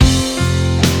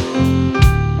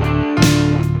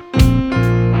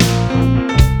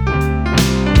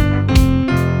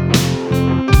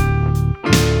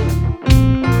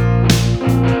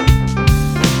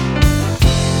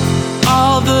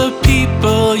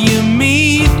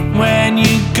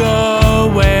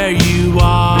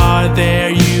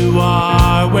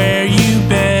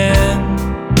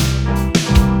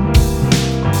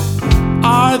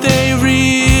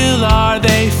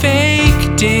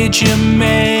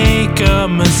make a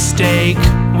mistake,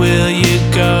 will you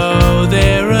go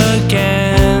there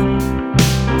again?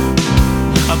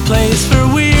 A place for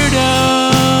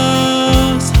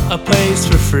weirdos, a place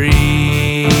for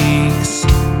freaks,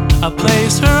 a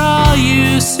place for all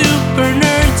you super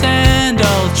nerds and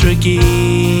ultra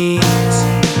geeks,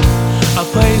 a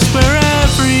place where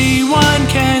everyone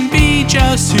can be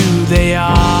just who they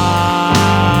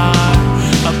are,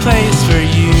 a place for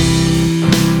you,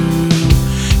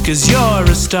 'cause you're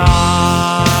a star.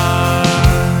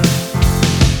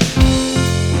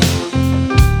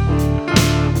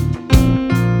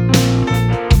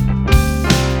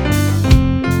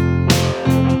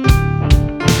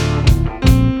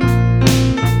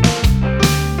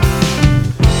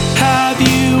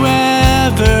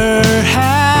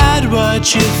 What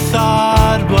you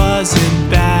thought wasn't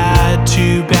bad,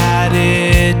 too bad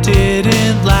it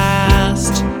didn't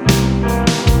last.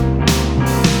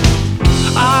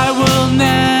 I will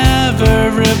never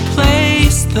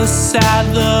replace the sad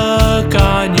look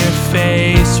on your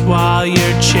face while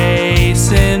you're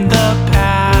chasing the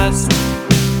past.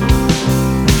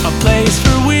 A place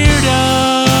for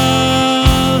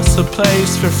weirdos, a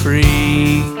place for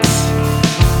freaks,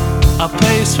 a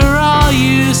place for all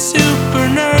you super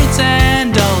nerds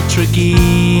and ultra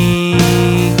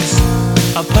geeks,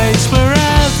 a place where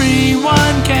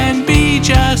everyone can be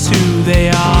just who they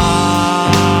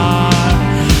are,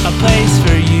 a place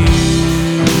for you,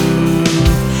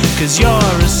 'cause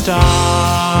you're a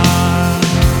star.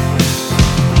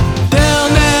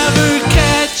 They'll never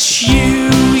catch you,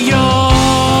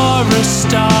 you're a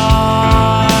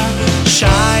star,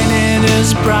 shining as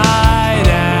bright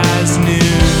as new.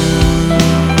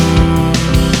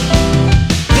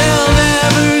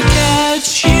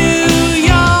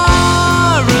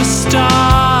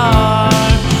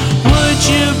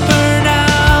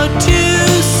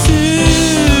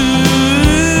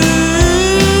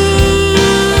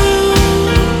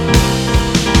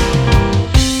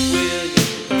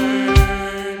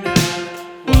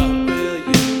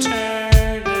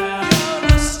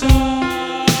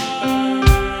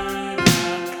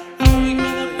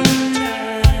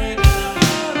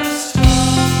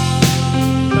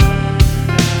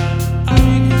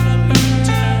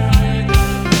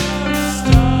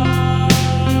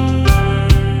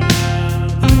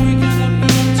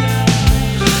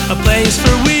 A place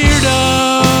for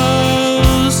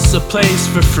weirdos, a place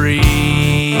for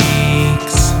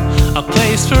freaks, a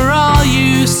place for all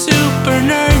you super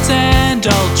nerds and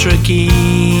ultra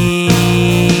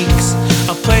geeks,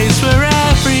 a place where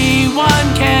everyone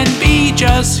can be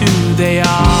just who they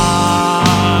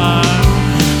are,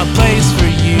 a place for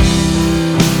you,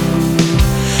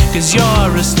 'cause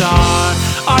you're a star.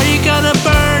 Are you gonna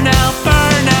burn out,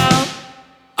 burn out?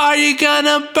 Are you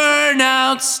gonna burn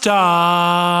out, star?